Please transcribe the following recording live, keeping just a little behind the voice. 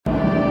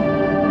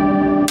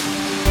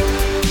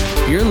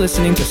You're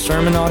listening to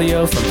sermon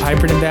audio from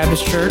Piperton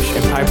Baptist Church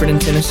in Piperton,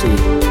 Tennessee.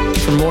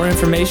 For more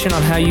information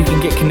on how you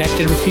can get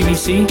connected with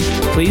PBC,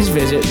 please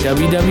visit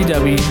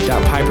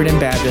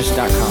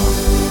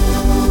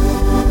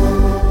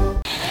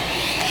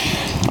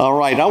www.pipertonbaptist.com. All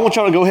right, I want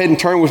y'all to go ahead and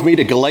turn with me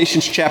to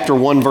Galatians chapter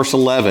 1, verse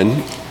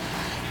 11.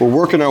 We're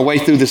working our way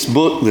through this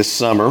book this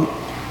summer.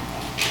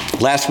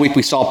 Last week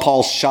we saw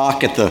Paul's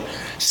shock at the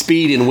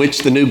speed in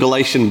which the new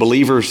Galatian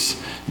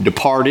believers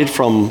departed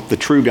from the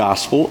true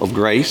gospel of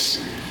grace.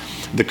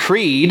 The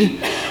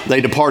creed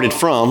they departed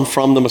from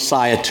the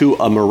Messiah to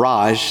a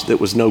mirage that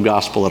was no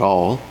gospel at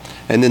all.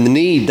 And then the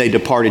need they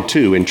departed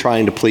to in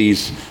trying to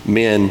please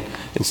men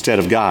instead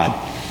of God.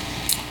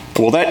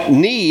 Well, that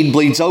need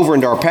bleeds over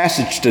into our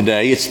passage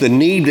today. It's the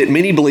need that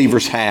many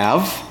believers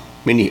have,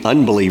 many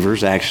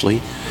unbelievers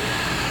actually,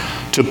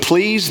 to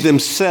please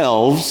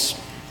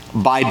themselves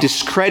by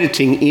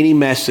discrediting any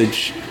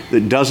message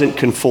that doesn't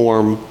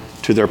conform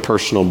to their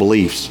personal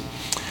beliefs.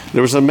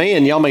 There was a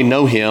man, y'all may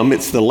know him,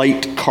 it's the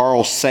late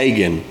Carl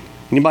Sagan.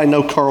 Anybody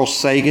know Carl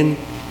Sagan?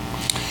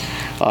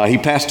 He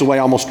passed away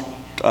almost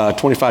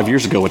 25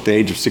 years ago at the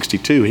age of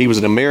 62. He was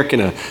an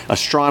American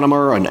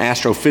astronomer, an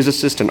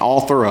astrophysicist, an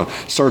author, a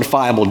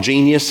certifiable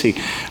genius.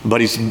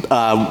 But he's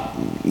a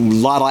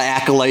lot of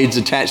accolades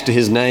attached to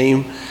his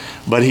name.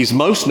 But he's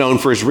most known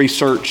for his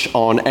research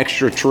on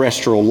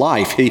extraterrestrial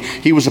life.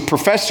 He was a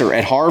professor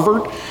at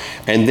Harvard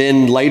and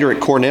then later at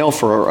Cornell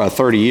for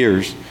 30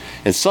 years.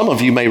 And some of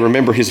you may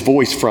remember his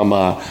voice from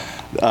a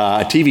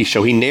TV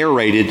show. He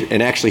narrated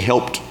and actually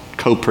helped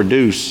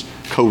co-produce,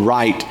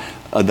 co-write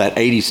that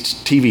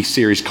 80s TV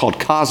series called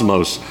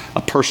Cosmos, A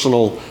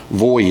Personal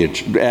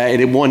Voyage.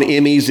 It won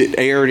Emmys. It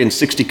aired in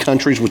 60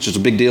 countries, which is a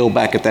big deal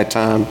back at that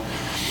time.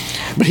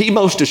 But he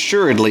most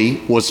assuredly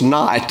was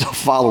not a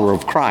follower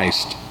of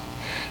Christ.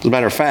 As a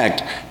matter of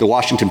fact, the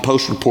Washington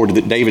Post reported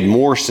that David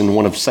Morrison,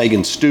 one of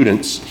Sagan's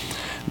students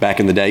back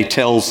in the day,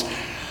 tells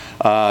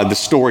the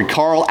story,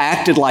 Carl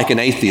acted like an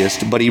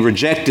atheist, but he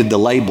rejected the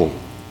label.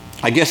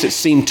 I guess it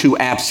seemed too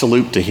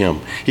absolute to him.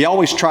 He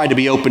always tried to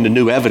be open to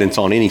new evidence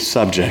on any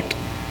subject.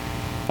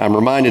 I'm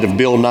reminded of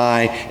Bill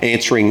Nye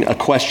answering a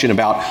question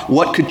about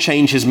what could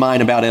change his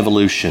mind about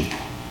evolution.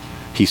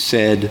 He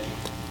said,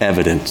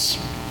 evidence.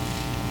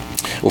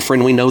 Well,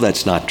 friend, we know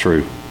that's not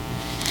true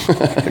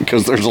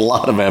because there's a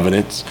lot of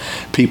evidence.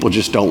 People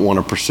just don't want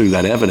to pursue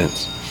that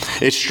evidence.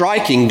 It's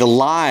striking the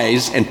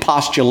lies and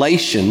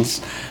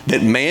postulations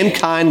that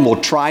mankind will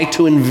try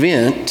to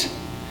invent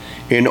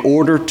in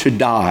order to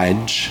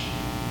dodge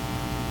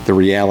the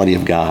reality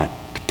of God,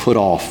 to put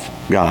off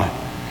God.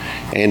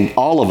 And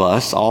all of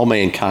us, all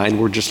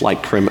mankind, we're just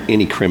like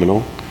any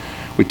criminal.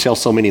 We tell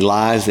so many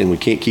lies and we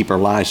can't keep our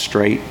lies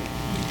straight.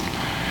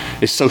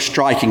 It's so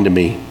striking to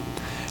me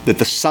that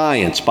the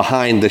science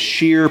behind the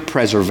sheer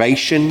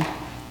preservation,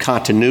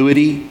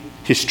 continuity,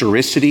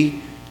 historicity,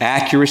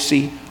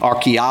 accuracy,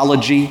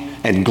 archaeology,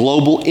 and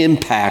global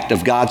impact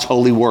of God's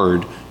holy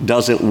word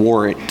doesn't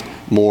warrant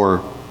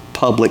more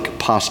public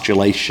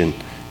postulation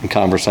and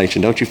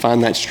conversation. Don't you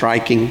find that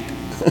striking?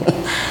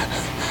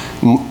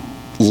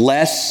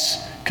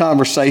 Less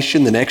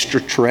conversation than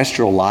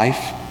extraterrestrial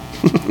life?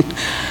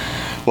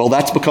 Well,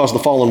 that's because the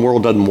fallen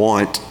world doesn't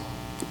want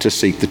to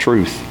seek the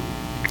truth.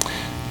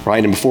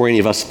 Right? And before any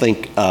of us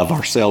think of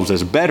ourselves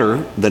as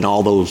better than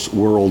all those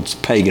world's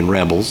pagan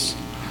rebels,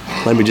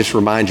 let me just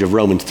remind you of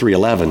Romans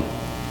 3:11.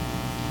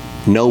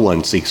 No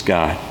one seeks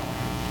God,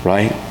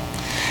 right?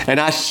 And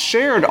I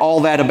shared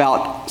all that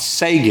about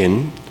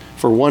Sagan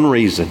for one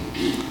reason,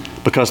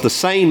 because the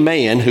same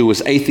man who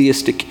was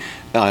atheistic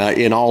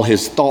in all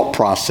his thought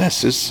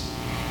processes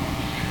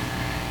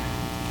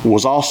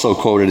was also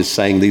quoted as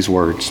saying these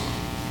words: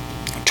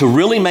 to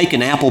really make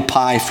an apple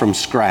pie from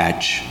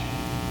scratch,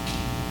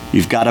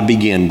 you've got to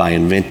begin by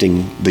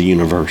inventing the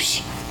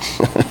universe.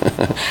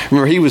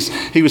 Remember, he was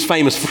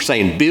famous for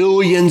saying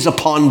billions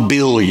upon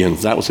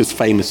billions. That was his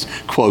famous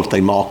quote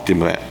they mocked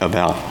him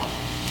about.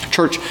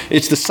 Church,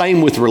 it's the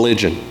same with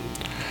religion.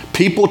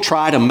 People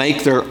try to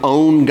make their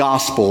own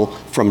gospel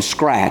from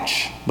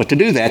scratch, but to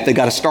do that, they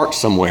got to start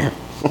somewhere.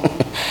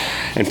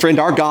 And friend,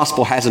 our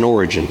gospel has an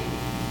origin.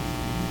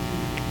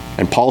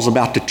 And Paul's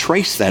about to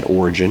trace that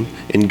origin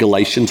in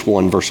Galatians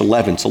 1, verse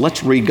 11. So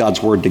let's read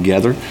God's word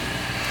together.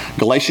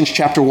 Galatians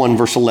chapter 1,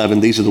 verse 11,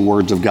 these are the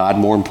words of God,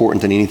 more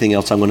important than anything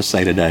else I'm going to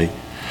say today.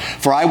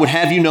 For I would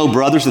have you know,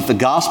 brothers, that the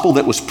gospel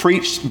that was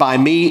preached by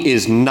me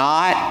is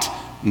not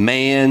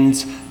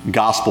man's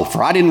gospel.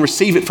 For I didn't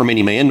receive it from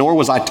any man, nor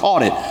was I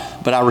taught it,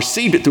 but I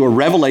received it through a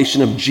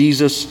revelation of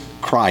Jesus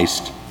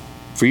Christ.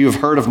 For you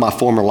have heard of my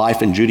former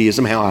life in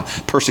Judaism, how I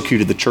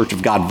persecuted the church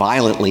of God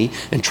violently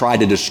and tried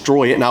to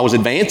destroy it. And I was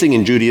advancing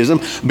in Judaism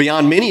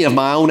beyond many of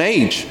my own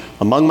age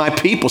among my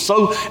people.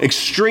 So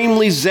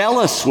extremely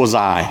zealous was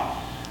I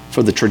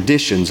for the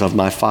traditions of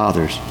my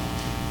fathers.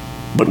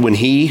 But when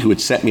he who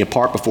had set me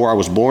apart before I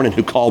was born and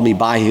who called me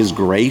by his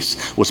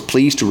grace was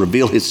pleased to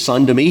reveal his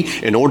son to me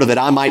in order that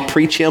I might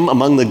preach him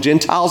among the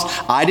Gentiles,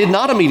 I did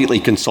not immediately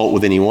consult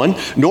with anyone,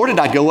 nor did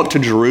I go up to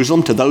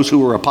Jerusalem to those who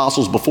were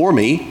apostles before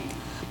me.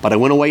 But I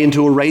went away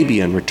into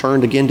Arabia and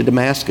returned again to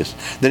Damascus.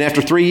 Then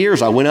after 3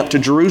 years, I went up to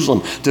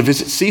Jerusalem to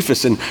visit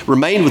Cephas and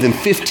remained with him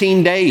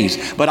 15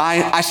 days. But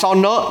I saw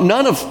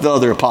none of the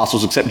other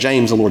apostles except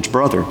James, the Lord's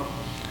brother.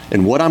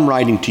 And what I'm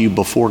writing to you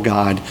before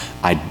God,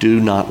 I do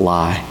not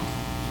lie.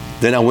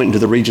 Then I went into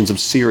the regions of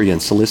Syria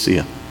and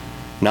Cilicia.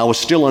 And I was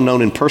still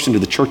unknown in person to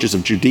the churches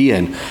of Judea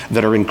and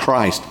that are in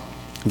Christ.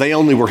 They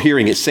only were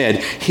hearing it said,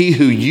 he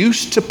who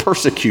used to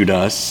persecute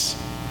us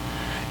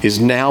is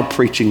now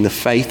preaching the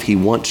faith he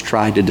once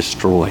tried to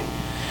destroy.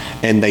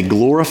 And they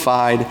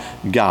glorified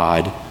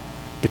God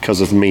because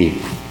of me.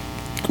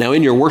 Now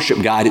in your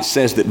worship guide, it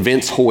says that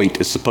Vince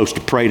Hoyt is supposed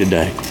to pray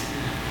today.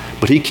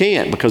 But he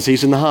can't because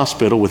he's in the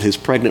hospital with his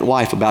pregnant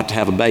wife about to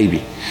have a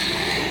baby.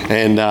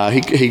 And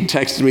he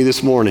texted me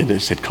this morning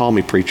and said, call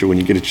me, preacher, when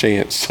you get a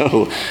chance.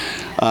 So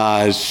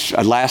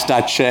last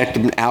I checked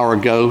an hour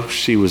ago,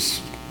 she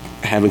was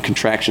having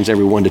contractions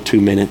every 1 to 2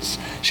 minutes.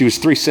 She was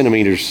 3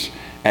 centimeters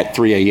at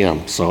 3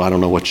 a.m., so I don't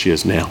know what she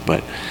is now.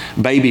 But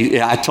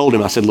baby, I told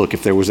him, I said, look,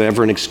 if there was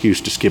ever an excuse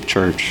to skip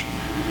church,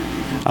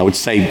 I would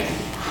say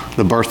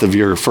the birth of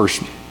your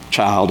first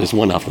child is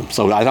one of them.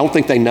 So I don't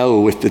think they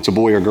know if it's a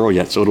boy or girl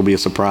yet, so it'll be a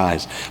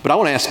surprise. But I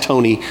want to ask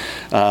Tony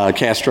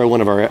Castro,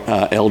 one of our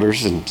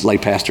elders and lay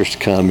pastors, to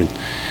come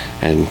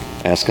and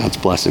ask God's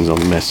blessings on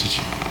the message.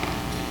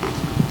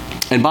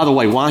 And by the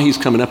way, while he's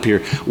coming up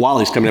here, I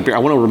want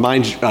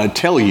to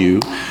tell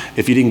you,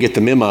 if you didn't get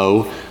the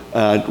memo,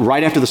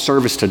 right after the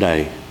service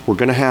today, we're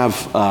going to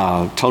have,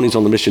 Tony's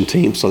on the mission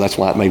team, so that's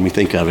why it made me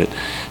think of it,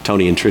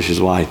 Tony and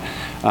Trish's wife.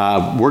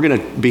 We're going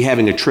to be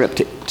having a trip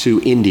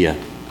to India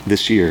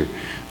this year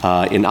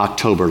in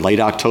October, late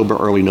October,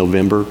 early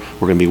November.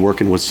 We're going to be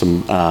working with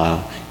some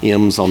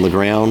M's on the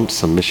ground,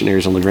 some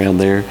missionaries on the ground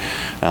there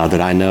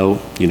that I know.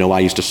 You know, I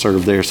used to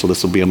serve there, so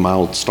this will be a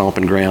mild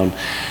stomping ground.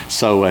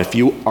 So if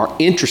you are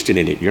interested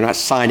in it, you're not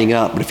signing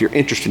up, but if you're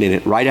interested in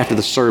it, right after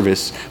the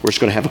service, we're just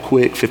going to have a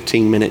quick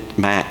 15-minute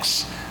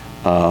max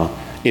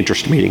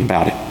interest meeting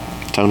about it.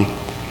 Tony?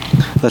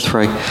 Let's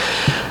pray.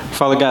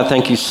 Father God,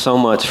 thank you so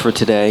much for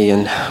today.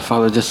 And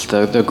Father, just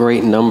the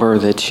great number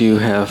that you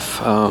have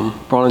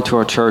brought into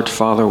our church.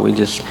 Father, we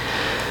just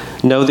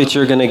know that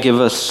you're going to give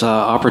us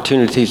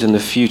opportunities in the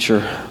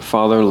future,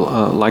 Father,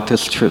 like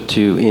this trip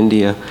to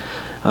India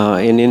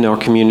and in our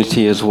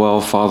community as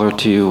well, Father,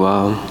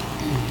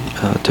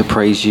 to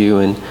praise you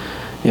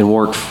and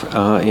work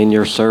in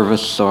your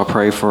service. So I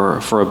pray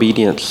for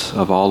obedience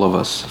of all of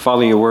us.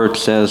 Father, your word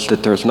says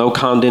that there's no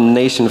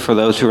condemnation for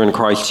those who are in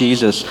Christ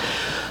Jesus.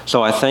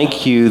 So I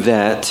thank you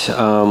that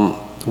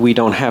we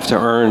don't have to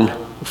earn,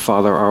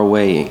 Father, our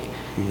way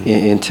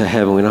into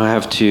heaven. We don't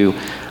have to,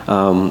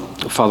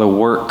 Father,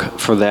 work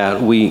for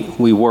that.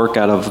 We work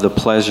out of the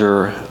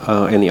pleasure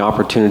and the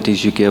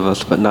opportunities you give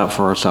us, but not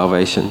for our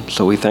salvation.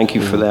 So we thank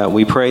you for that.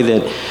 We pray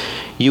that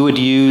you would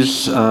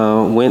use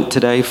Went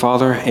today,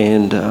 Father,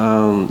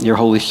 and your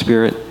Holy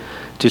Spirit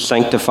to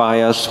sanctify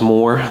us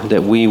more,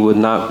 that we would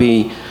not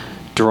be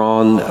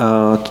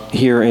drawn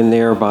here and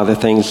there by the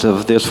things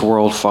of this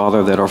world,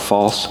 Father, that are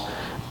false,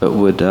 but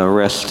would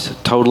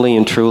rest totally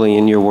and truly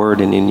in your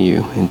word and in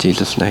you. In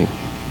Jesus' name.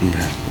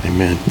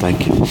 Amen.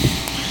 Thank you.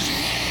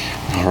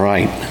 All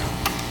right.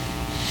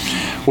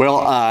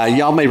 Well,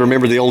 y'all may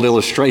remember the old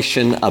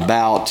illustration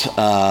about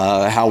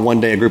how one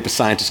day a group of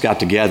scientists got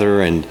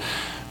together and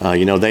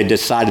they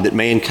decided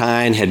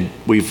that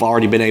we've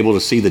already been able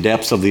to see the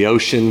depths of the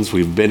oceans.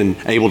 We've been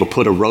able to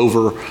put a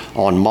rover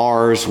on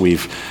Mars. We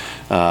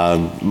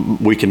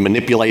can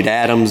manipulate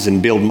atoms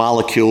and build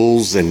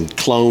molecules and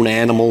clone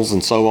animals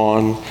and so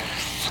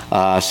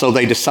on. So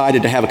they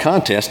decided to have a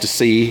contest to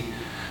see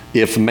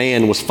if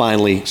man was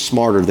finally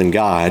smarter than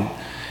God.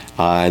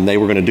 And they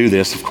were going to do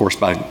this, of course,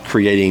 by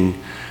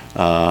creating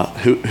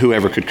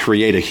whoever could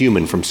create a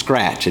human from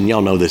scratch. And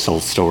y'all know this whole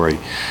story.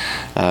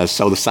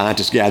 So the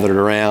scientists gathered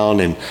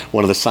around, and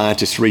one of the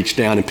scientists reached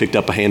down and picked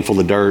up a handful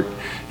of dirt.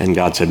 And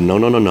God said,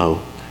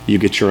 no, you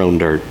get your own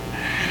dirt.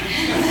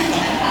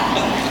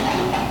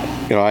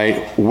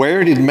 Right?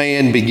 Where did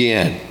man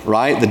begin?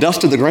 Right? The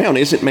dust of the ground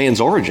isn't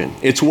man's origin.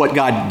 It's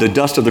the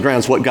dust of the ground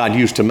is what God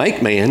used to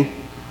make man.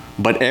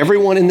 But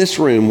everyone in this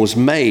room was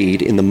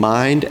made in the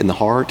mind and the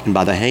heart and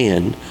by the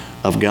hand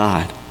of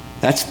God.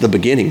 That's the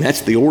beginning.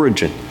 That's the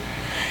origin.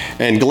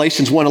 And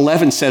Galatians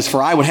 1:11 says,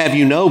 "For I would have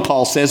you know,"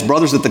 Paul says,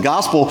 "brothers, that the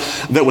gospel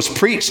that was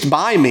preached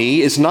by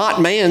me is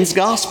not man's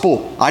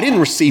gospel. I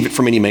didn't receive it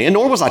from any man,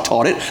 nor was I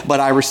taught it,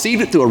 but I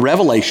received it through a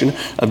revelation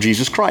of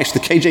Jesus Christ." The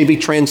KJV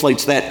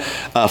translates that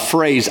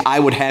phrase, "I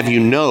would have you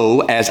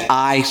know," as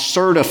 "I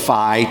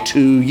certify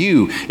to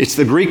you." It's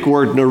the Greek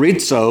word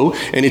norizo,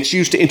 and it's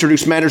used to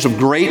introduce matters of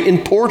great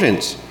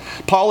importance.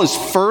 Paul is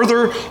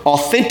further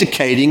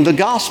authenticating the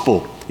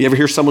gospel. You ever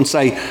hear someone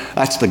say,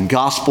 "That's the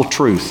gospel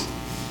truth"?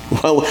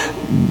 Well,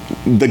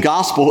 the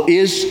gospel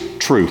is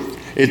truth.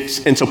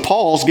 And so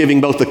Paul's giving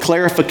both the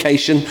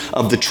clarification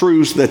of the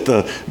truths that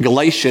the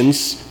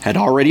Galatians had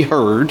already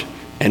heard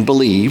and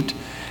believed,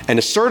 and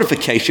a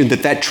certification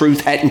that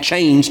truth hadn't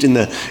changed in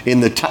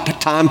the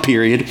time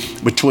period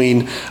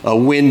between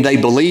when they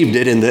believed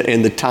it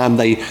and the time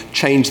they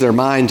changed their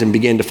minds and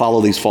began to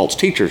follow these false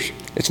teachers.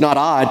 It's not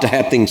odd to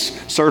have things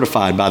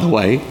certified, by the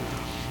way.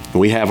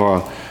 We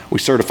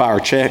certify our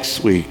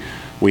checks. We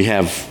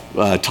have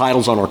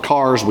titles on our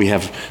cars. We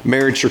have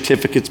marriage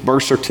certificates,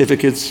 birth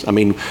certificates. I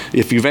mean,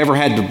 if you've ever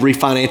had to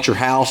refinance your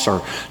house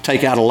or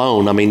take out a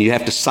loan, I mean, you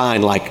have to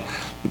sign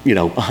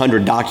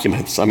 100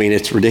 documents. I mean,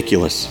 it's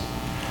ridiculous.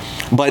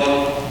 But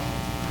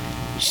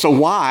so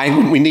why,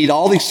 when we need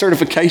all these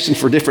certifications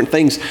for different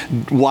things,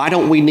 why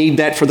don't we need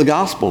that for the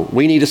gospel?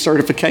 We need a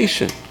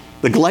certification.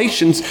 The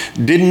Galatians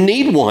didn't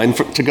need one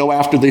to go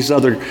after these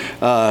other,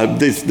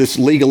 this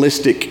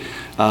legalistic,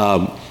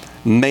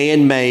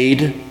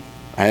 man-made,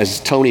 as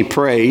Tony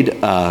prayed,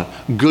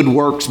 good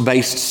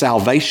works-based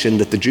salvation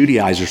that the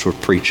Judaizers were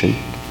preaching.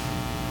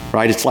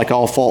 Right? It's like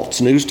all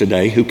false news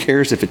today. Who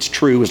cares if it's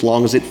true as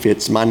long as it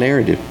fits my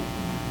narrative?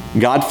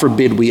 God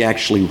forbid we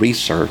actually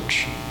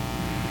research.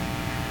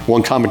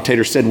 One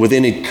commentator said, with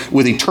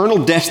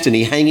eternal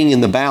destiny hanging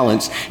in the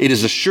balance, it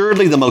is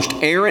assuredly the most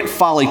arrant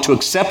folly to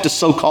accept a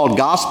so-called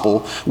gospel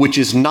which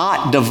is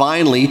not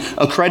divinely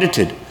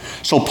accredited.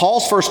 So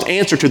Paul's first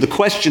answer to the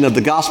question of the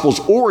gospel's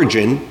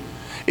origin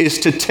is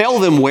to tell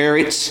them where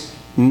it's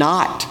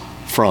not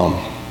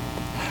from.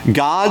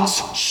 God's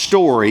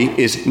story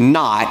is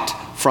not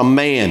from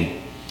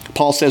man.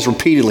 Paul says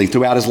repeatedly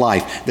throughout his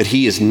life that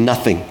he is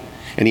nothing.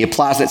 And he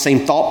applies that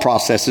same thought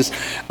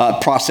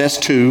process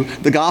to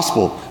the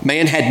gospel.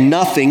 Man had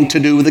nothing to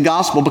do with the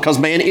gospel because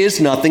man is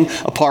nothing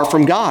apart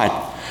from God.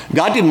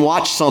 God didn't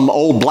watch some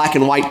old black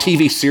and white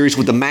TV series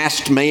with the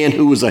masked man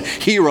who was a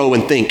hero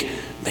and think,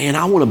 man,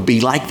 I want to be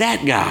like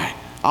that guy.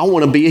 I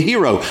want to be a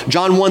hero.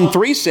 John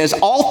 1:3 says,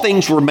 all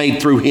things were made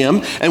through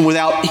him, and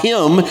without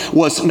him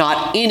was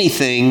not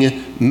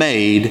anything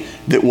made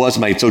that was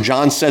made. So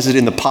John says it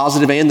in the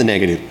positive and the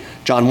negative.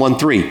 John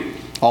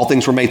 1:3, all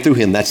things were made through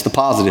him. That's the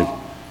positive.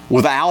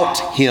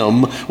 Without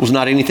him was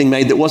not anything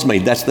made that was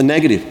made. That's the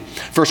negative.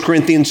 1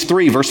 Corinthians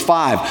 3, verse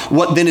 5.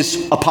 What then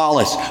is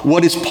Apollos?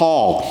 What is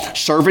Paul?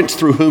 Servants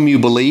through whom you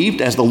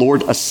believed, as the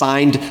Lord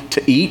assigned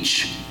to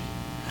each.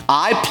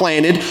 I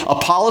planted,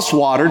 Apollos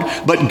watered,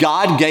 but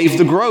God gave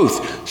the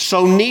growth.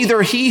 So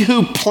neither he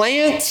who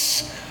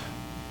plants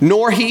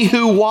nor he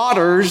who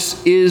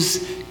waters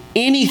is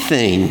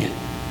anything,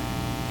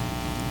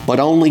 but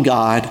only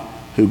God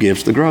who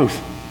gives the growth.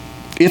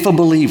 If a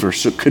believer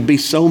could be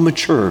so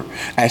mature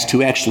as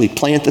to actually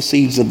plant the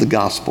seeds of the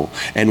gospel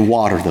and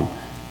water them,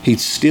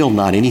 he's still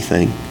not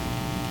anything.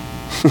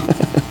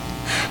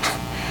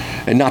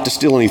 And not to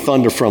steal any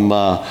thunder from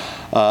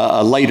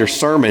a later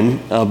sermon,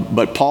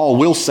 but Paul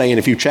will say in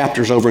a few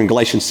chapters over in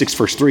Galatians 6,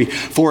 verse 3,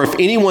 for if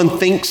anyone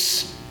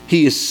thinks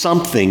he is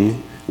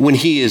something when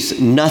he is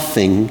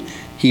nothing,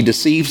 he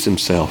deceives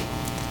himself.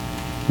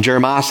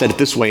 Jeremiah said it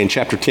this way in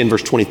chapter 10,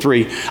 verse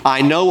 23,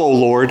 I know, O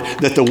Lord,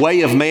 that the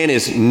way of man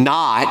is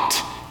not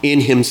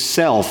in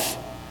himself,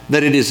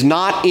 that it is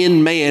not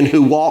in man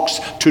who walks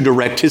to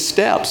direct his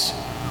steps.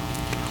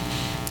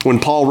 When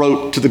Paul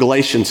wrote to the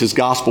Galatians, his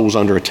gospel was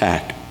under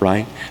attack,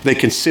 right? They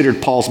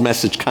considered Paul's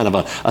message kind of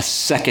a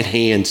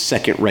second-hand,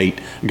 second-rate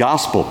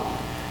gospel.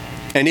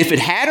 And if it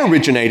had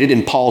originated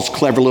in Paul's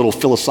clever little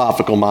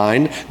philosophical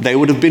mind, they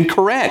would have been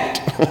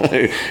correct.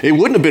 It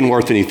wouldn't have been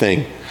worth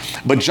anything.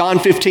 But John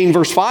 15,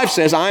 verse 5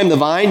 says, I am the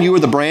vine, you are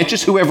the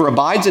branches. Whoever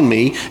abides in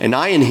me, and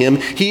I in him,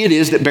 he it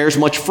is that bears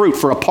much fruit.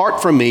 For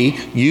apart from me,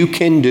 you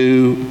can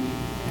do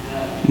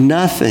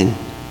nothing.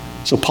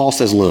 So Paul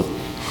says, look,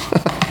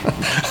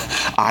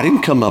 I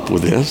didn't come up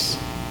with this.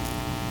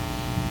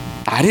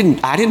 I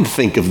didn't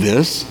think of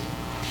this.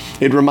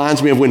 It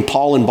reminds me of when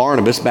Paul and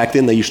Barnabas, back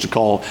then they used to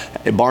call,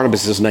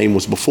 Barnabas' name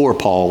was before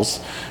Paul's.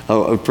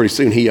 Pretty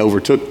soon he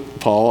overtook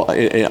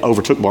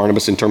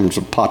Barnabas in terms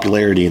of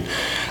popularity.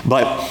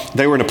 But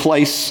they were in a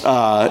place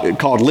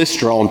called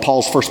Lystra on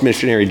Paul's first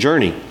missionary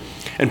journey.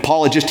 And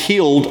Paul had just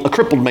healed a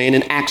crippled man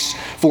in Acts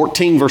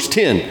 14, verse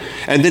 10.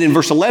 And then in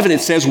verse 11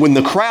 it says, when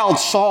the crowd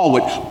saw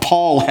what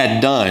Paul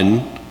had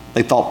done,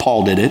 they thought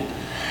Paul did it,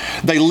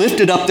 they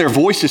lifted up their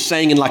voices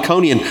saying in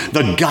Lycaonian,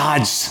 the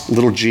gods,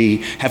 little g,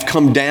 have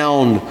come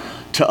down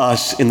to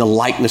us in the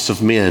likeness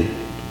of men.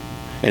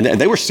 And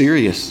they were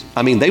serious.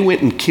 I mean, they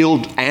went and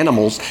killed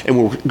animals and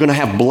were going to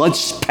have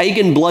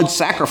pagan blood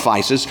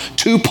sacrifices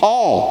to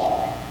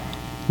Paul.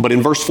 But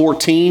in verse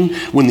 14,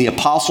 when the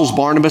apostles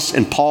Barnabas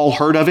and Paul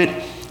heard of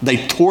it,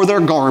 they tore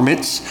their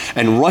garments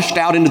and rushed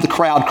out into the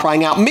crowd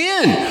crying out,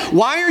 men,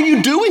 why are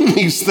you doing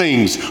these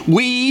things?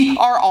 We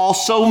are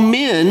also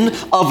men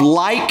of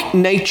like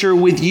nature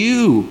with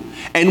you.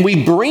 And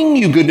we bring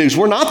you good news.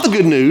 We're not the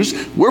good news.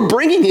 We're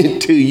bringing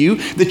it to you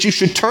that you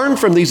should turn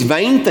from these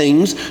vain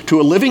things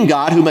to a living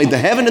God who made the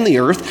heaven and the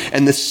earth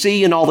and the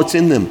sea and all that's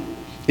in them.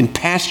 In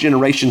past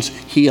generations,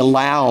 he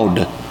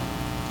allowed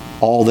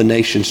all the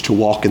nations to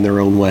walk in their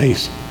own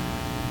ways.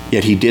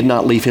 Yet he did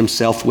not leave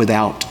himself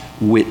without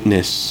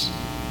witness.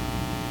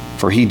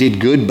 For he did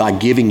good by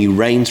giving you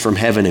rains from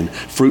heaven and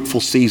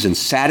fruitful seasons,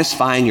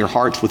 satisfying your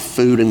hearts with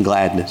food and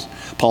gladness.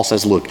 Paul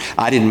says, look,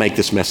 I didn't make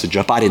this message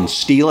up. I didn't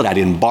steal it. I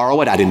didn't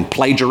borrow it. I didn't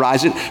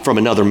plagiarize it from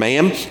another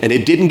man. And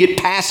it didn't get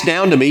passed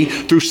down to me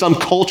through some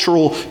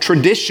cultural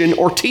tradition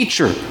or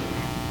teacher.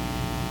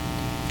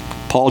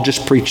 Paul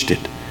just preached it.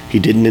 He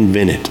didn't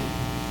invent it.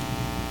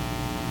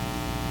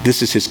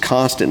 This is his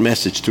constant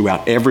message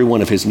throughout every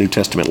one of his New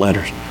Testament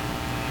letters.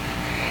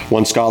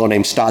 One scholar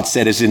named Stott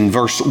said, as in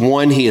verse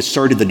 1, he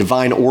asserted the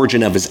divine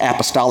origin of his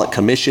apostolic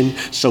commission,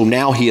 so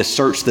now he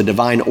asserts the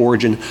divine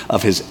origin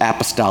of his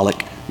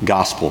apostolic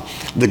gospel.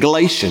 The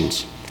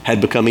Galatians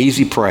had become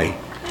easy prey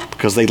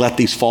because they let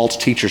these false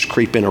teachers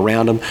creep in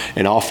around them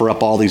and offer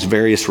up all these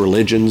various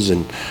religions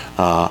and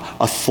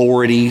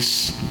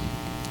authorities,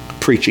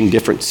 preaching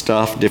different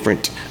stuff,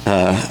 different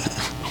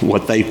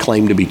what they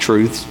claim to be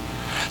truths.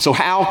 So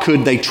how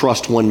could they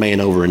trust one man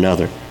over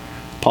another?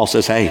 Paul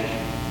says, hey,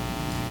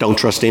 don't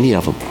trust any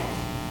of them.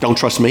 Don't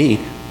trust me.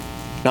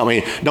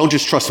 Don't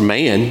just trust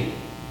man.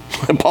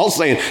 Paul's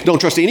saying, don't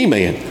trust any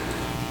man.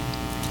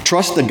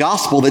 Trust the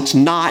gospel that's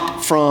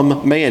not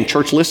from man.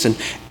 Church, listen.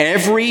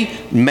 Every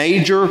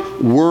major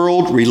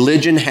world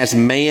religion has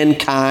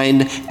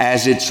mankind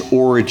as its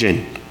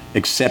origin,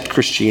 except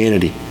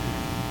Christianity.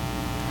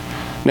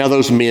 Now,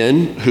 those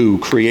men who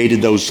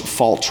created those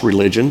false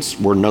religions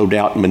were no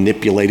doubt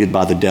manipulated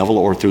by the devil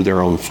or through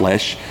their own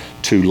flesh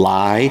to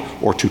lie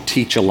or to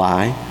teach a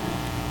lie.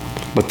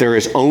 But there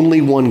is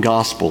only one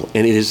gospel,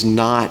 and it is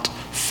not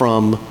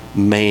from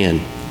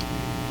man.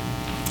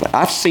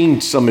 I've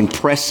seen some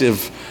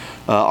impressive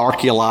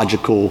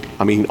architectural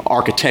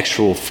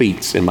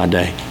feats in my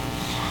day.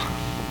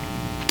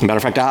 Matter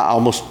of fact, I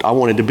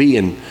wanted to be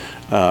an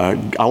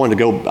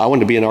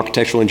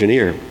architectural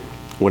engineer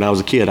when I was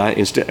a kid.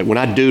 When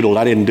I doodled,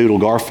 I didn't doodle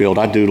Garfield.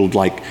 I doodled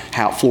like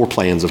floor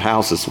plans of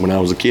houses when I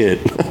was a kid.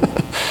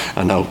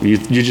 I know you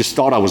just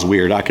thought I was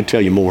weird. I could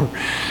tell you more,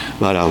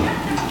 but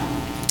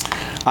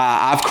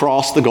I've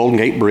crossed the Golden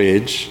Gate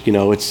Bridge. You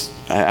know,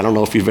 I don't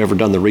know if you've ever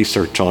done the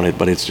research on it,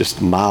 but it's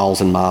just miles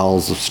and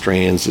miles of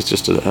strands. It's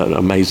just an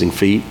amazing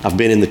feat. I've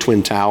been in the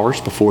Twin Towers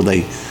before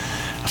they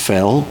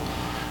fell.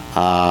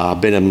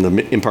 I've been in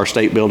the Empire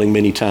State Building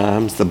many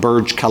times. The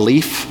Burj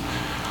Khalifa,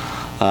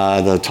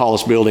 the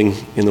tallest building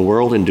in the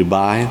world in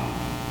Dubai.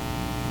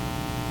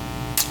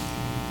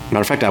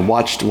 Matter of fact,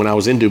 when I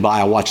was in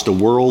Dubai, I watched the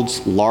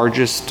world's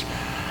largest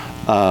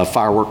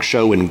fireworks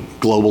show in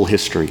global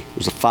history. It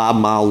was a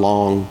 5-mile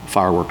long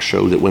fireworks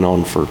show that went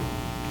on for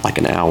like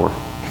an hour.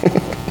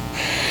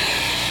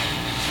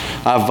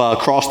 I've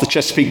crossed the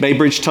Chesapeake Bay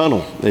Bridge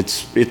Tunnel.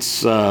 It's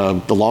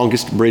the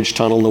longest bridge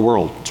tunnel in the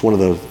world. It's one of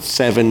the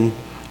 7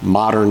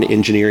 modern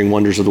engineering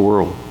wonders of the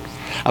world.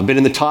 I've been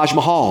in the Taj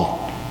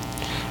Mahal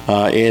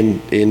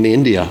in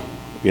India.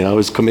 You know, it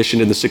was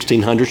commissioned in the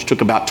 1600s.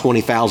 Took about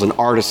 20,000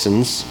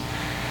 artisans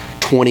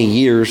 20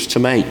 years to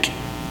make.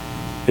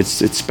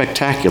 It's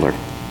spectacular.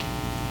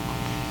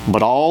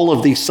 But all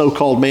of these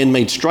so-called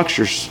man-made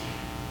structures,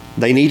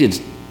 they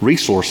needed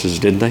resources,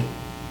 didn't they?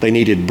 They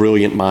needed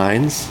brilliant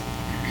minds,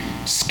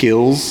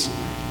 skills,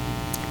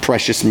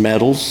 precious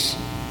metals,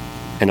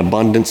 an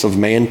abundance of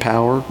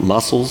manpower,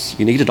 muscles.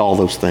 You needed all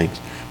those things.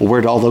 Well,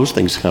 where did all those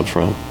things come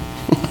from?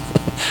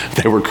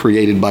 They were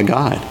created by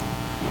God.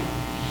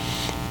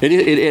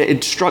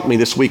 It struck me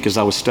this week as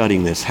I was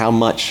studying this, how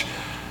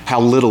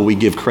little we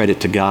give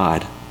credit to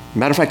God.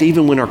 Matter of fact,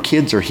 even when our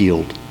kids are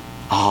healed,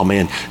 oh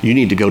man, you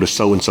need to go to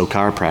so-and-so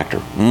chiropractor.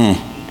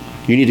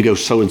 You need to go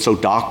so-and-so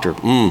doctor.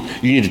 You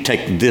need to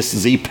take this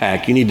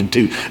Z-Pack. You need to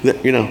do,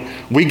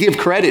 we give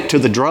credit to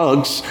the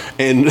drugs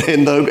and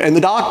the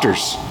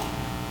doctors.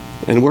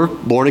 And we're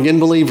born-again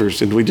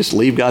believers, and we just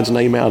leave God's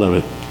name out of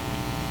it.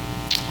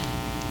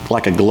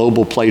 Like a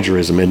global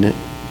plagiarism, isn't it?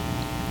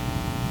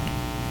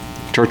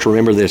 Church,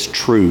 remember this,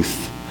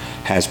 truth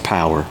has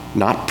power,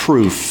 not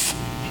proof.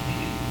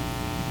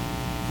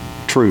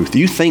 Truth.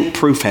 You think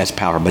proof has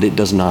power, but it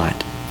does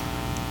not.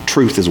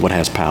 Truth is what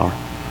has power.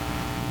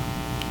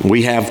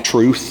 We have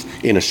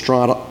truth in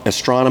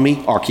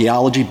astronomy,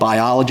 archaeology,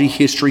 biology,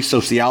 history,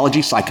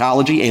 sociology,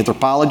 psychology,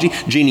 anthropology,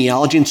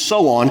 genealogy, and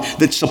so on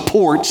that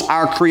supports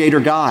our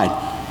Creator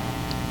God.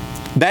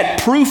 That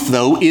proof,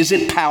 though,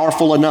 isn't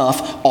powerful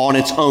enough on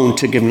its own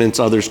to convince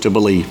others to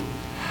believe.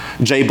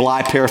 J.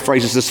 Bly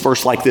paraphrases this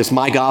verse like this: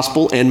 my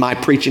gospel and my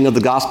preaching of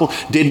the gospel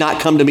did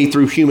not come to me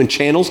through human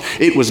channels.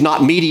 It was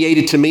not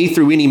mediated to me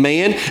through any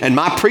man, and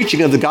my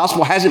preaching of the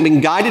gospel hasn't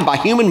been guided by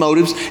human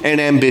motives and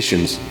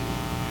ambitions.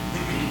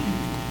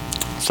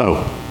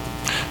 So,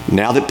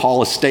 now that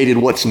Paul has stated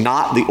what's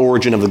not the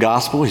origin of the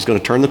gospel, he's going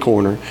to turn the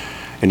corner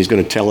and he's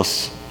going to tell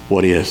us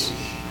what is.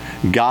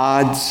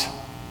 God's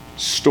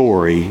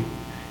story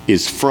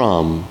is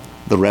from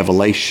the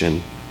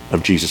revelation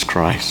of Jesus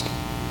Christ.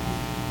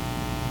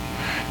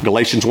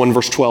 Galatians 1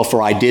 verse 12,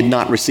 for I did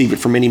not receive it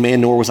from any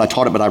man, nor was I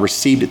taught it, but I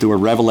received it through a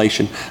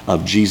revelation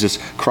of Jesus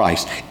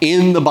Christ.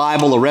 In the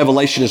Bible, a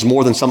revelation is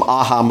more than some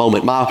aha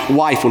moment. My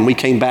wife, when we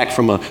came back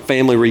from a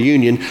family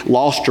reunion,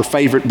 lost her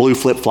favorite blue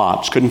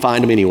flip-flops. Couldn't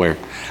find them anywhere.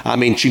 I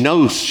mean, she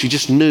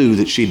just knew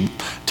that she'd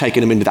taken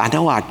them into, I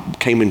know I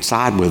came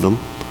inside with them.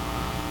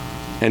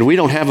 And we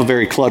don't have a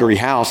very cluttery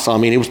house. So, I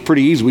mean, it was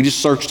pretty easy. We just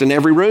searched in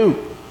every room.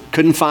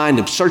 Couldn't find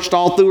them. Searched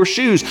all through her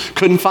shoes.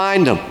 Couldn't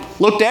find them.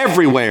 Looked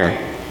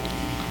everywhere.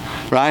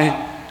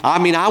 Right? I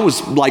mean, I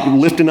was like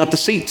lifting up the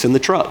seats in the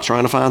truck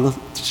trying to find the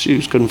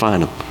shoes. Couldn't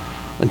find them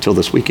until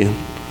this weekend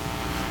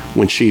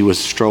when she was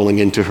strolling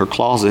into her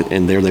closet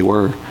and there they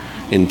were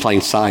in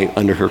plain sight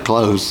under her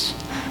clothes,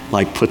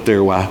 like put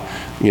there while,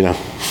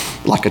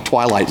 like a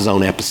Twilight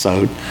Zone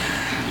episode.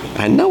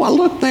 I know I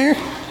looked there.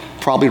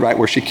 Probably right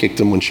where she kicked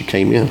them when she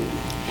came in.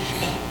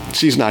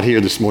 She's not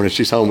here this morning.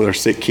 She's home with her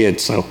sick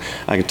kids, so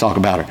I can talk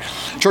about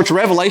her. Church,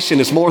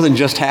 revelation is more than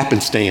just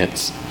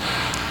happenstance.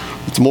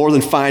 It's more than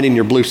finding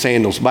your blue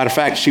sandals. Matter of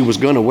fact, she was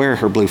going to wear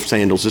her blue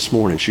sandals this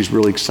morning. She's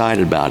really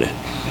excited about it.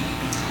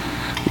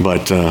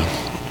 But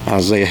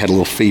Isaiah had a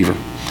little fever.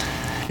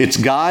 It's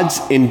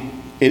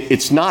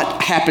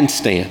not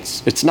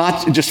happenstance. It's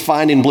not just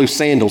finding blue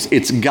sandals.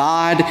 It's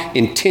God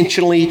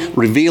intentionally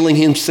revealing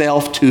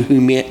himself to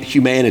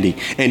humanity.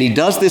 And he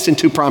does this in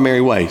two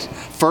primary ways.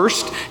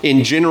 First,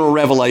 in general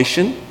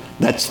revelation.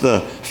 That's the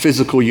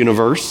physical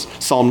universe.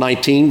 Psalm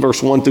 19,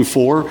 verse 1 through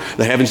 4.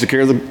 The heavens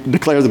declare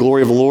the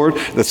glory of the Lord.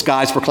 The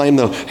skies proclaim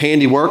the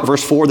handiwork.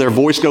 Verse 4, their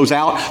voice goes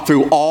out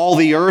through all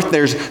the earth.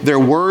 There's their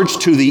words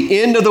to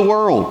the end of the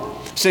world.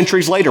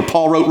 Centuries later,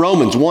 Paul wrote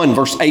Romans 1,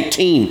 verse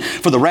 18.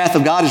 For the wrath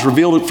of God is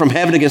revealed from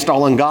heaven against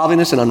all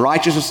ungodliness and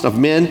unrighteousness of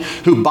men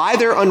who by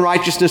their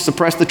unrighteousness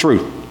suppress the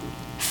truth.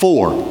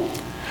 4,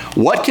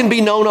 what can be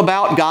known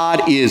about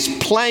God is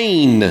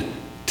plain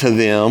to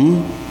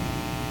them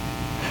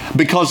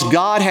because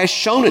God has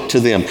shown it to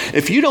them.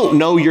 If you don't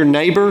know your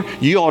neighbor,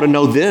 you ought to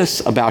know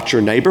this about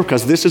your neighbor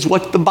because this is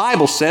what the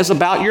Bible says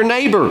about your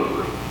neighbor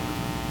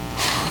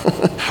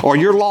or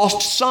your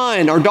lost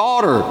son or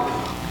daughter.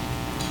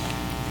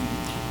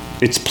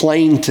 It's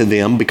plain to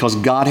them because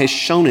God has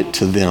shown it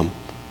to them.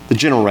 The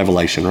general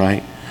revelation,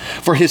 right?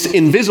 For his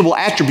invisible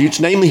attributes,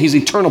 namely his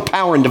eternal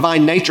power and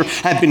divine nature,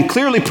 have been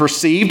clearly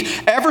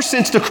perceived ever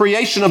since the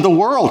creation of the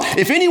world.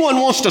 If anyone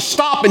wants to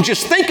stop and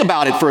just think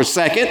about it for a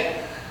second,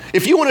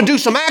 if you want to do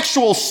some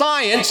actual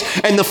science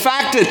and the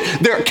fact that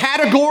there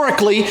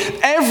categorically,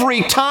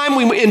 every time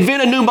we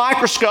invent a new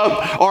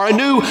microscope or a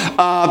new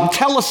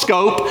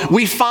telescope,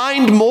 we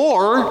find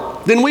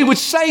more than we would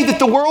say that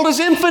the world is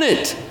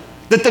infinite.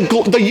 That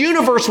the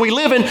universe we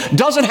live in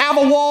doesn't have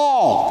a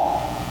wall.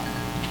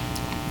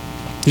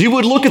 You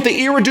would look at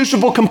the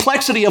irreducible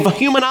complexity of a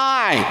human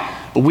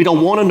eye, but we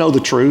don't want to know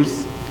the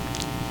truth.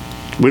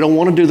 We don't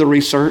want to do the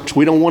research.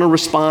 We don't want to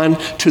respond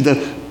to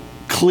the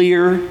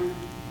clear,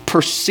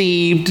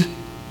 perceived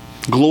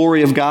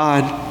glory of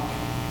God.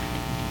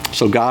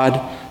 So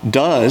God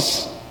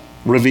does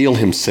reveal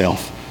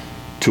himself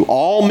to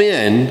all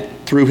men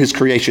through his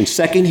creation.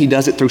 Second, he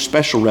does it through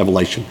special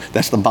revelation.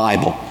 That's the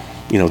Bible.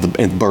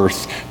 The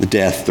birth, the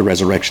death, the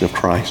resurrection of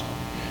Christ.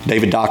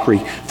 David Dockery,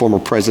 former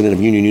president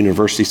of Union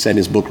University, said in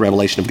his book,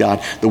 Revelation of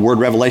God, the word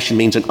revelation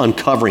means an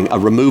uncovering, a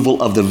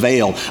removal of the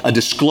veil, a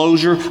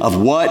disclosure of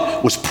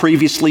what was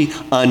previously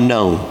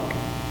unknown.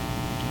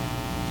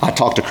 I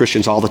talk to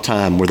Christians all the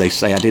time where they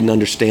say, I didn't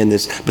understand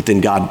this, but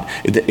then God,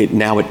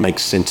 now it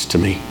makes sense to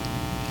me.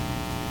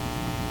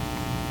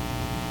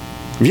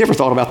 Have you ever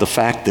thought about the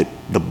fact that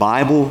the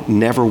Bible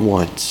never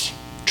once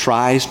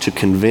tries to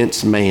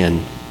convince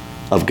man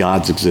of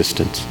God's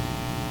existence?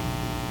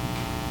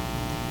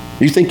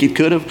 You think it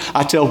could have?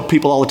 I tell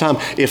people all the time,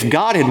 if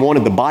God had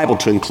wanted the Bible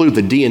to include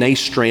the DNA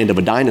strand of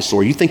a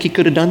dinosaur, you think he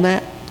could have done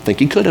that? I think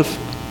he could have.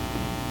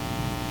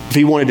 If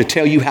he wanted to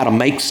tell you how to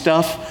make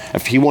stuff,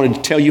 if he wanted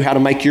to tell you how to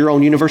make your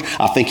own universe,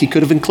 I think he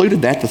could have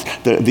included that.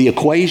 The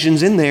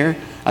equations in there,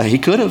 he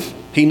could have.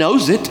 He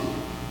knows it.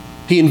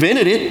 He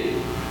invented it.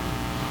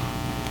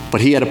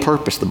 But he had a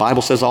purpose. The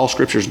Bible says all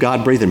scripture is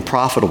God-breathed and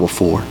profitable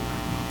for.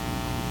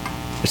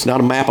 It's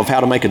not a map of how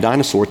to make a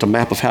dinosaur. It's a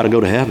map of how to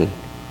go to heaven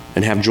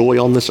and have joy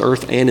on this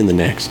earth and in the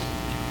next.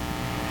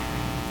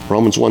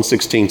 Romans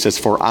 1:16 says,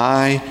 for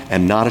I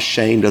am not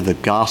ashamed of the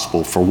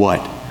gospel. For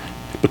what?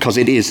 Because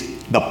it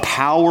is the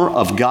power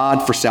of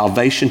God for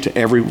salvation to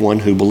everyone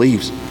who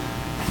believes.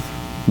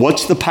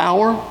 What's the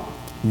power?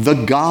 The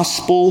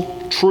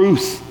gospel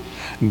truth.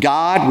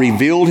 God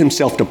revealed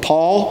himself to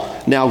Paul.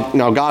 Now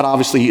God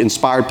obviously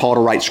inspired Paul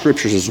to write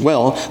scriptures as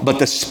well, but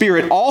the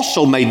Spirit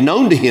also made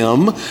known to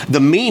him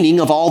the meaning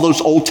of all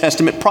those Old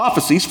Testament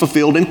prophecies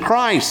fulfilled in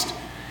Christ.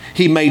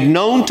 He made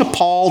known to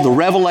Paul the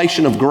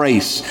revelation of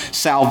grace,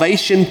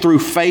 salvation through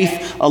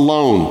faith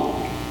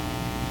alone.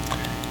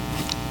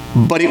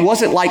 But it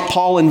wasn't like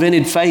Paul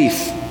invented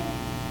faith.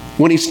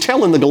 When he's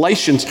telling the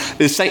Galatians,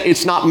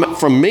 it's not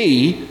from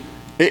me.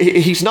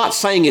 He's not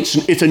saying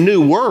it's a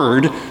new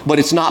word, but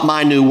it's not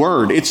my new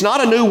word. It's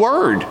not a new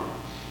word.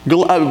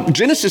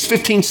 Genesis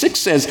 15:6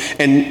 says,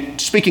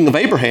 and speaking of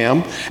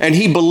Abraham, and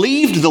he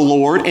believed the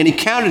Lord and he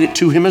counted it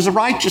to him as a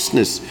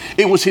righteousness.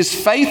 It was his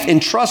faith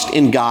and trust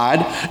in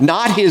God,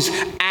 not his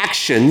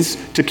actions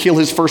to kill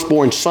his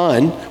firstborn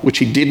son, which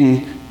he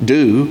didn't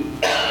do.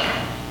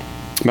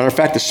 Matter of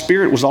fact, the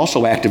Spirit was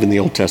also active in the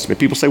Old Testament.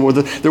 People say, well,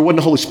 there wasn't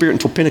the Holy Spirit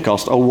until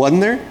Pentecost. Oh,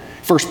 wasn't there?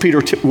 1 Peter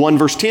 1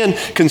 verse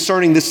 10,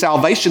 concerning this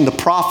salvation, the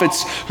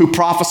prophets who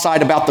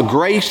prophesied about the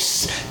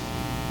grace,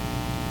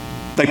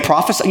 they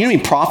prophesied, you know what I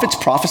mean prophets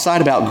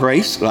prophesied about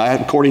grace,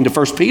 according to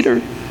 1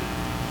 Peter,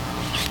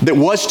 that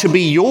was to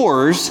be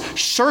yours,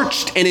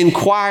 searched and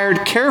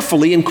inquired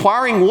carefully,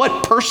 inquiring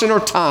what person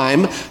or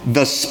time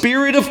the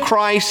Spirit of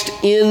Christ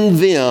in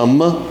them,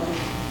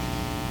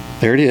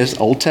 there it is,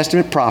 Old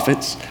Testament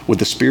prophets with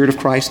the Spirit of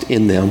Christ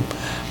in them,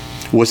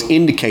 was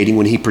indicating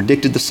when he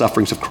predicted the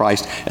sufferings of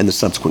Christ and the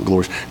subsequent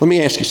glories. Let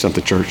me ask you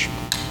something, church.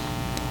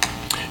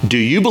 Do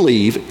you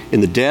believe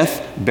in the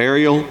death,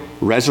 burial,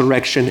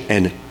 resurrection,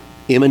 and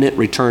imminent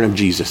return of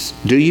Jesus?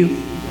 Do you?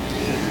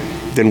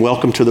 Then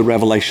welcome to the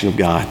revelation of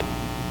God.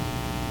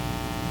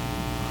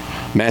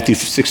 Matthew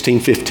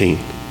 16:15.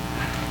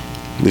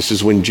 This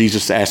is when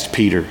Jesus asked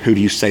Peter, who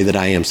do you say that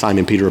I am?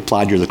 Simon Peter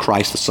replied, you're the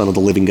Christ, the Son of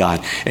the living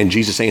God. And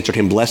Jesus answered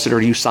him, blessed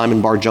are you,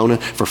 Simon Bar-Jonah,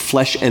 for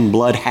flesh and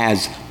blood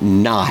has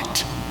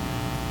not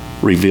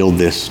revealed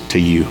this to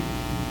you,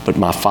 but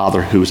my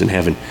Father who is in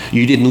heaven.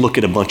 You didn't look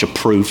at a bunch of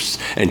proofs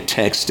and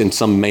text and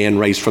some man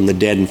raised from the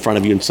dead in front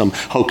of you and some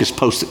hocus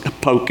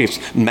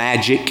pocus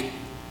magic.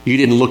 You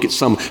didn't look at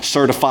some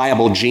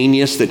certifiable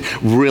genius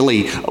that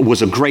really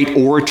was a great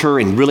orator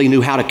and really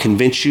knew how to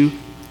convince you.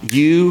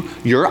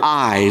 Your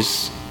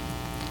eyes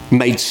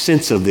made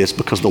sense of this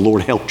because the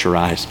Lord helped your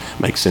eyes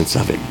make sense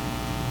of it.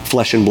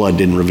 Flesh and blood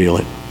didn't reveal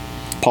it.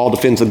 Paul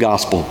defends the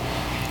gospel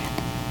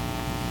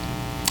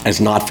as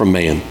not from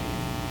man,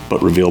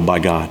 but revealed by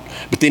God.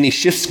 But then he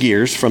shifts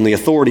gears from the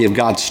authority of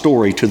God's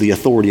story to the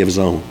authority of his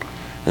own.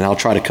 And I'll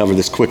try to cover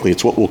this quickly.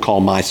 It's what we'll call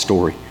my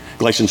story.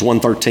 Galatians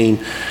 1:13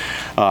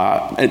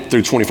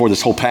 through 24,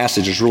 this whole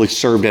passage has really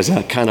served as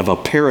a kind of a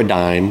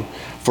paradigm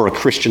for a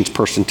Christian's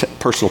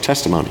personal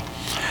testimony.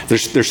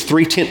 There's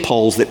three tent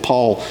poles that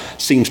Paul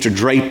seems to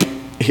drape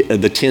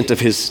the tent of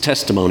his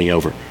testimony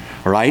over.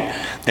 All right?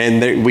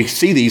 And we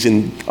see these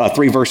in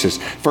three verses.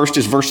 First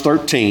is verse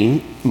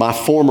 13, my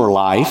former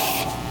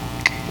life.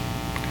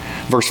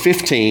 Verse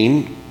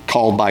 15,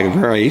 called by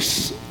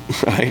grace,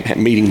 right?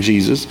 Meeting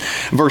Jesus.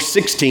 Verse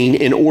 16,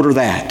 in order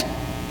that.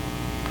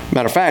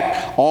 Matter of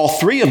fact, all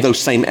three of those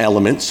same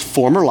elements,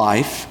 former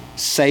life,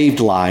 saved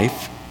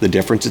life, the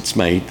difference it's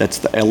made, that's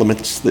the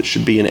elements that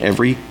should be in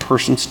every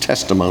person's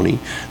testimony.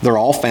 They're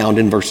all found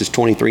in verses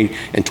 23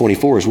 and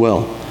 24 as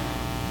well.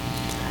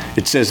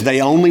 It says,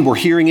 they only were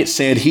hearing it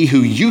said, he who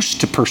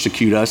used to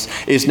persecute us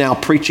is now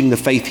preaching the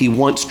faith he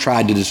once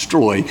tried to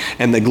destroy,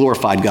 and they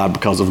glorified God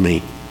because of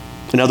me.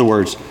 In other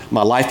words,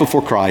 my life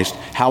before Christ,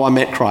 how I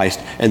met Christ,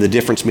 and the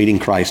difference meeting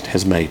Christ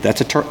has made.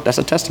 That's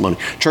a testimony.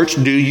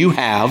 Church, do you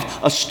have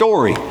a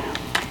story?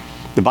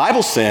 The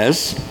Bible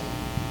says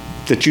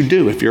that you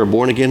do if you're a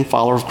born-again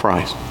follower of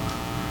Christ.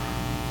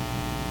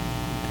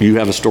 You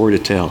have a story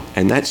to tell.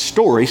 And that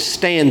story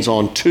stands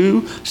on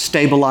two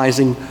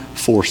stabilizing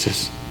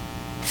forces.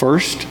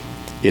 First,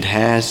 it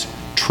has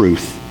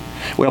truth.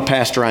 Well,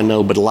 Pastor, I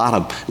know, but a lot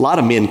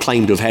of men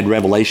claim to have had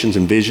revelations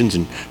and visions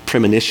and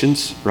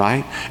premonitions,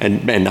 right?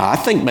 And I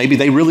think maybe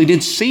they really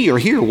did see or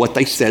hear what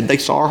they said they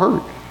saw or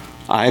heard.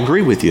 I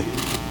agree with you.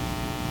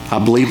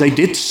 I believe they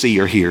did see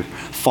or hear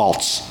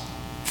false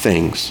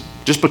things.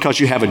 Just because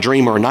you have a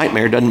dream or a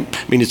nightmare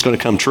doesn't mean it's going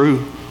to come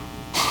true.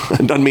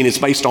 It doesn't mean it's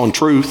based on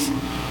truth.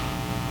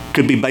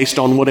 Could be based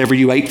on whatever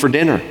you ate for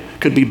dinner.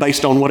 Could be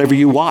based on whatever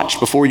you watched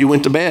before you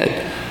went to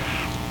bed.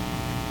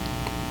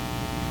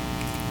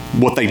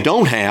 What they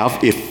don't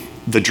have, if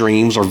the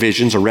dreams or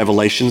visions or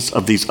revelations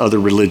of these other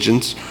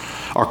religions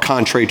are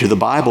contrary to the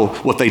Bible,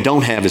 what they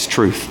don't have is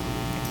truth.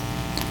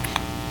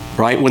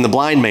 Right? When the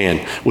blind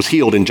man was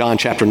healed in John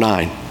chapter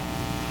 9,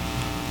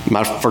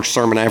 my first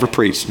sermon I ever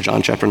preached,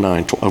 John chapter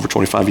 9, over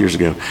 25 years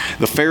ago,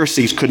 the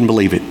Pharisees couldn't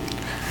believe it.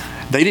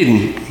 They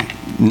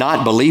didn't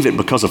not believe it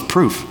because of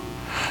proof.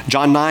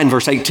 John 9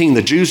 verse 18,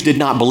 the Jews did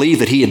not believe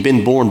that he had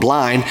been born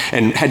blind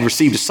and had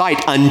received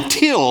sight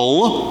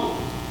until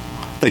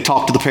they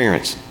talked to the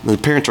parents. The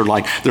parents are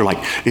like,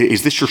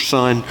 is this your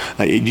son?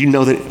 Do you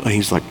know that?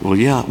 He's like, well,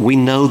 yeah, we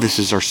know this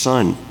is our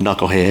son,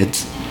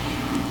 knuckleheads.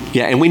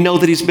 Yeah, and we know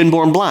that he's been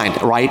born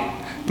blind, right?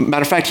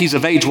 Matter of fact, he's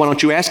of age. Why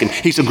don't you ask him?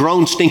 He's a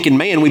grown, stinking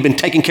man. We've been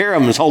taking care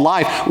of him his whole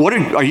life.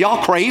 Are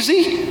y'all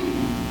crazy?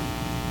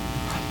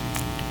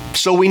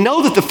 So we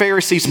know that the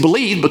Pharisees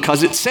believed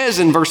because it says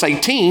in verse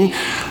 18,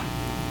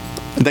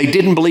 they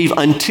didn't believe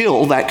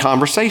until that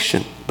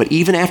conversation. But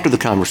even after the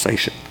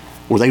conversation,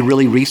 were they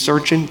really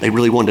researching? They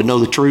really wanted to know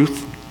the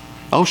truth?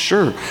 Oh,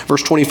 sure.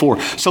 Verse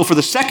 24. So for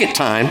the second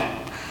time,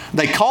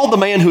 they called the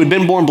man who had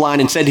been born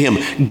blind and said to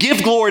him,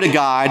 give glory to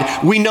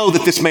God. We know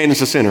that this man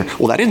is a sinner.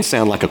 Well, that didn't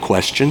sound like a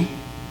question.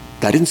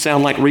 That didn't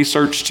sound like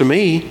research to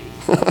me.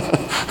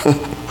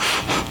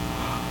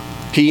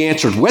 He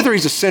answered, whether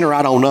he's a sinner,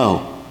 I don't know.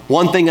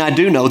 One thing I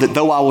do know, that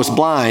though I was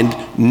blind,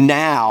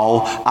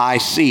 now I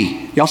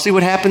see. Y'all see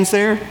what happens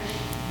there?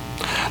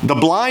 The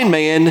blind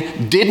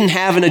man didn't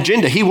have an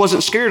agenda. He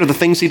wasn't scared of the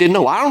things he didn't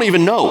know. I don't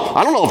even know.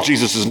 I don't know if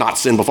Jesus has not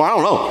sinned before. I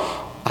don't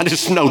know. I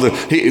just know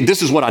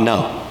this is what I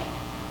know.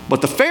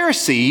 But the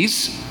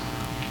Pharisees,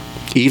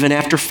 even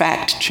after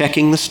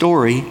fact-checking the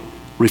story,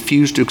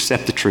 refused to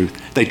accept the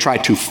truth. They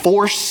tried to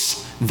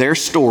force their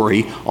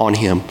story on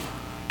him.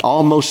 It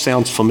almost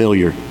sounds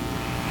familiar.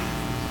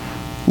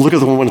 Look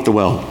at the woman at the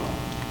well.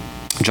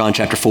 John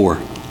chapter 4.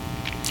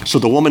 So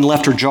the woman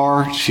left her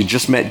jar. She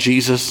just met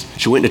Jesus.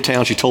 She went into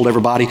town. She told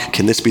everybody,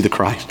 can this be the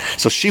Christ?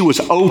 So she was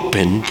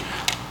open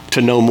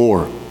to know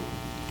more,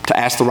 to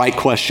ask the right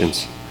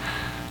questions.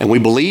 And we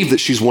believe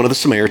that she's one of the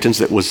Samaritans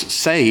that was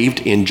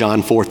saved in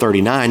John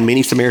 4:39.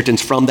 Many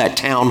Samaritans from that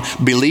town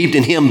believed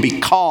in him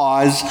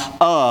because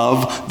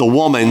of the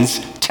woman's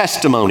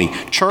testimony.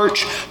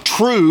 Church,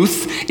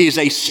 truth is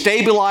a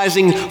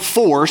stabilizing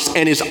force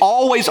and is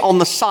always on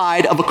the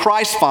side of a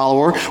Christ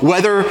follower,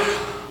 whether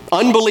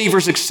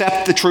unbelievers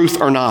accept the truth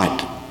or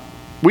not.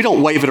 We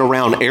don't wave it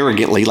around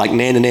arrogantly like,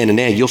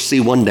 na, you'll see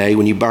one day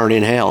when you burn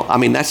in hell. I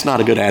mean, that's not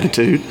a good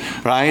attitude,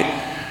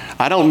 right?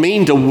 I don't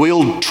mean to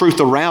wield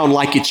truth around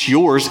like it's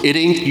yours.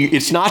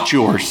 It's not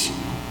yours,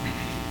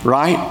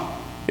 right?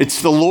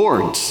 It's the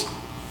Lord's.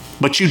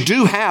 But you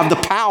do have the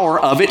power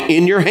of it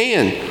in your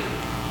hand.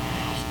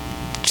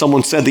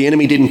 Someone said the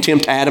enemy didn't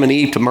tempt Adam and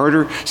Eve to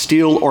murder,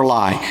 steal, or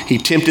lie. He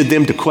tempted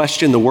them to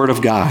question the word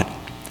of God.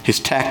 His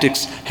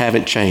tactics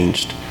haven't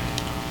changed.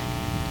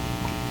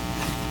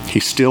 He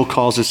still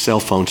causes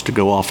cell phones to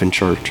go off in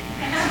church.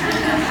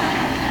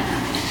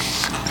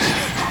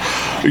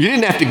 You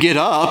didn't have to get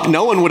up.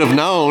 No one would have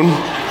known.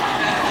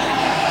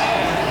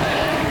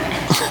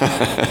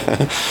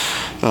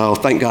 Oh,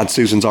 thank God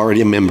Susan's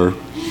already a member.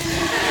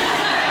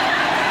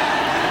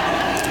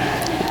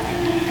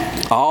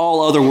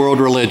 All other world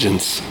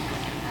religions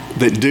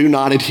that do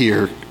not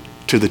adhere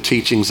to the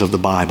teachings of the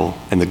Bible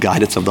and the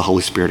guidance of the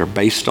Holy Spirit are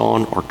based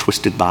on or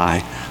twisted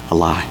by a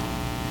lie.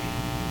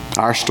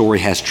 Our story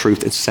has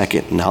truth. It's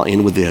second, and I'll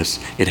end with this.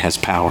 It has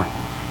power.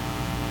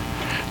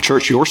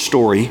 Church, your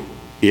story,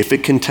 if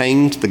it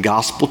contains the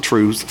gospel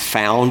truths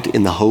found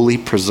in the holy,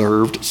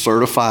 preserved,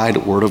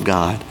 certified Word of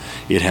God,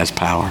 it has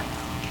power.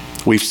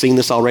 We've seen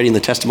this already in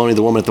the testimony of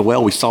the woman at the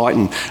well. We saw it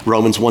in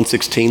Romans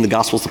 1:16. The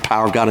gospel is the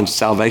power of God unto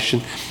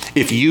salvation.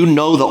 If you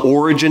know the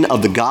origin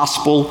of the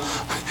gospel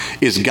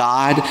is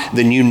God,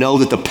 then you know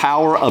that the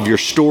power of your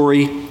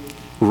story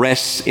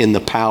rests in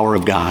the power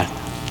of God.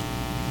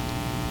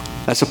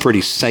 That's a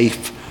pretty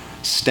safe,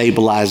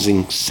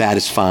 stabilizing,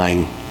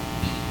 satisfying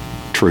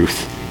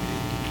truth.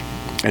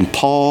 And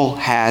Paul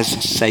has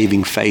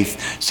saving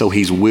faith, so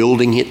he's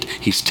wielding it,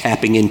 he's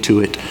tapping into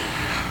it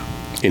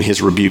in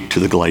his rebuke to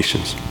the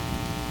Galatians.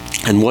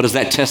 And what does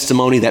that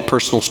testimony, that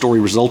personal story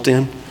result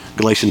in?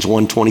 Galatians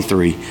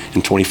 1:23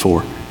 and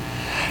 24.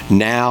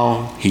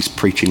 Now he's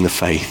preaching the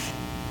faith,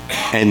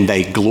 and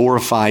they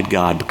glorified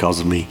God because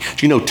of me.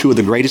 Do you know two of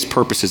the greatest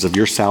purposes of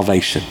your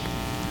salvation?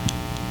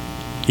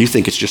 You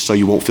think it's just so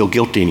you won't feel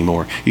guilty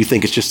anymore. You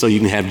think it's just so you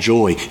can have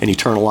joy and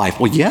eternal life.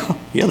 Well, yeah,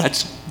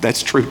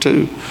 that's true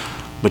too.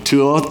 But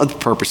two other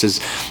purposes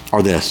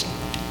are this: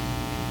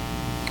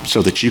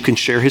 so that you can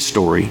share his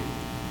story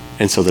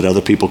and so that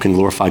other people can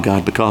glorify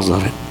God because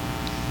of it.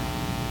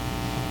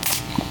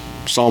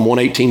 Psalm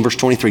 118, verse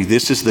 23,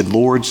 this is the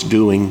Lord's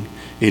doing.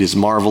 It is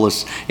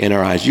marvelous in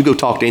our eyes. You go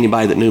talk to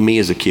anybody that knew me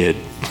as a kid,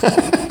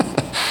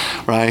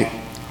 right?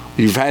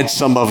 You've had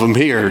some of them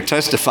here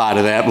testify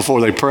to that before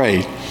they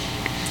prayed.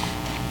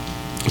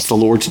 It's the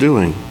Lord's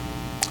doing.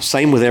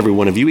 Same with every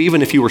one of you.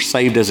 Even if you were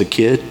saved as a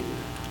kid,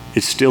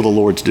 it's still the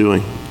Lord's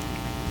doing.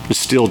 It's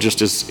still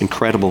just as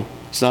incredible.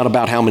 It's not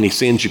about how many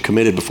sins you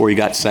committed before you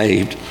got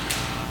saved,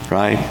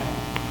 right?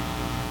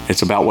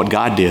 It's about what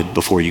God did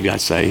before you got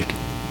saved.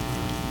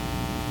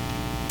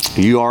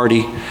 You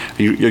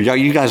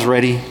guys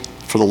ready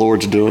for the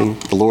Lord's doing?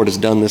 The Lord has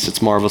done this. It's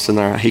marvelous in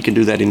there. He can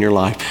do that in your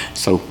life.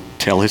 So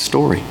tell his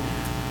story.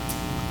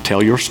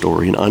 Tell your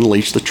story and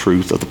unleash the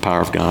truth of the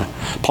power of God.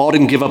 Paul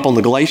didn't give up on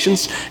the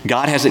Galatians.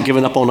 God hasn't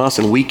given up on us,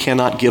 and we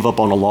cannot give up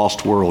on a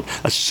lost world,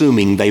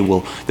 assuming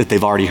that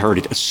they've already heard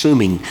it,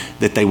 assuming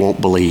that they won't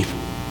believe.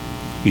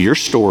 Your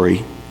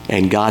story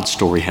and God's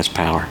story has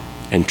power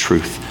and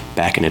truth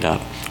backing it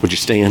up. Would you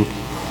stand?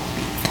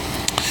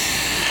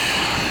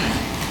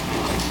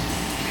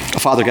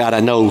 Father God, I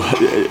know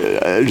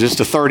just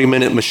a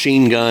 30-minute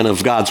machine gun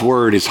of God's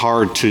word is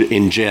hard to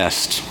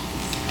ingest.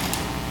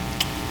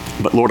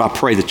 But Lord, I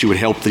pray that you would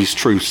help these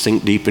truths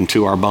sink deep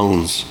into our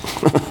bones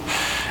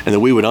and that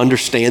we would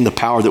understand the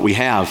power that we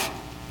have.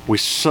 We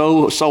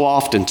so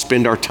often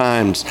spend our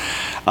times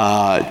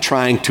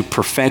trying to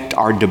perfect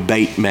our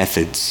debate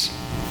methods,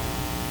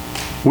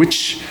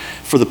 which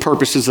for the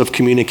purposes of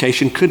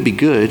communication could be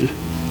good,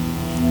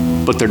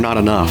 but they're not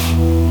enough.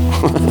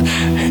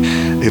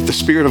 If the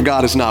Spirit of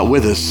God is not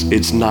with us,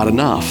 it's not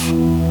enough.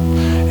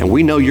 And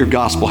we know your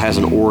gospel has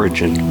an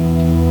origin,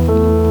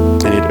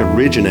 and it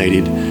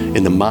originated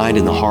in the mind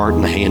and the heart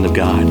and the hand of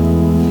God.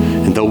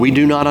 And though we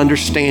do not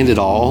understand it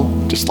all,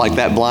 just like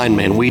that blind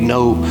man, we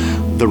know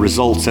the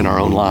results in our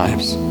own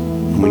lives.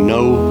 And we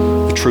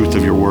know the truth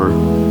of your word.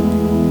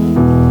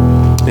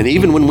 And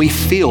even when we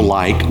feel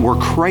like we're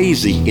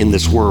crazy in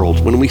this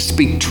world, when we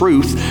speak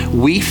truth,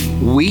 we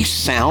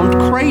sound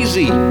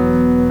crazy.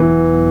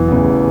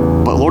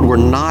 Lord,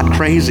 we're not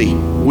crazy.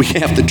 We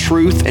have the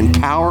truth and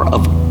power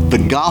of the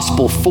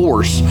gospel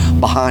force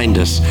behind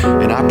us.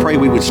 And I pray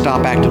we would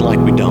stop acting like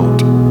we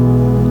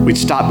don't. We'd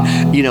stop,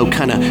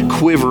 kind of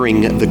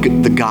quivering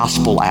the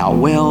gospel out.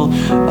 Well,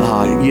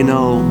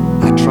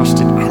 I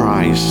trusted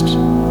Christ.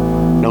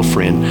 No,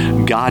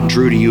 friend. God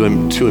drew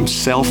you to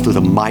himself through the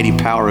mighty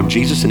power of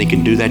Jesus, and he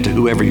can do that to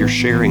whoever you're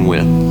sharing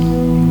with.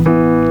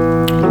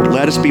 Lord,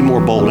 let us be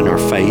more bold in our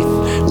faith.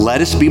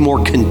 Let us be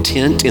more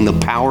content in the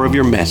power of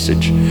your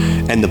message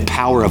and the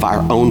power of our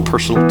own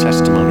personal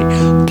testimony.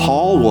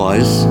 Paul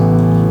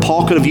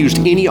could have used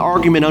any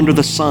argument under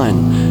the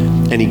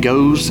sun, and he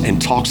goes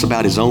and talks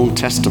about his own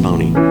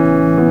testimony,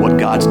 what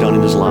God's done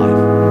in his life.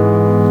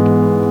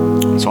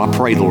 So I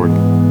pray, Lord,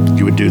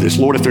 you would do this.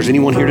 Lord, if there's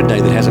anyone here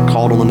today that hasn't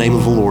called on the name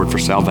of the Lord for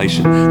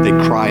salvation,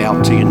 they'd cry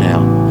out to you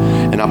now.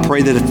 And I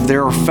pray that if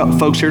there are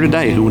folks here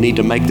today who need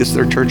to make this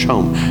their church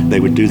home, they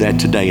would do that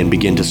today and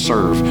begin to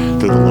serve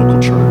through the local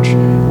church.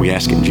 We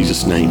ask it in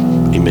Jesus' name.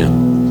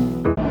 Amen.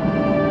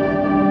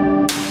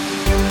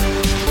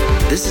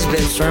 This has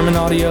been sermon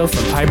audio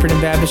from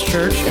Piperton Baptist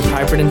Church in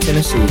Piperton,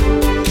 Tennessee.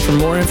 For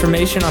more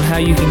information on how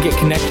you can get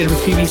connected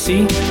with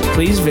PBC,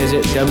 please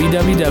visit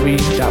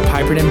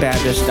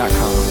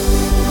www.pipertonbaptist.com.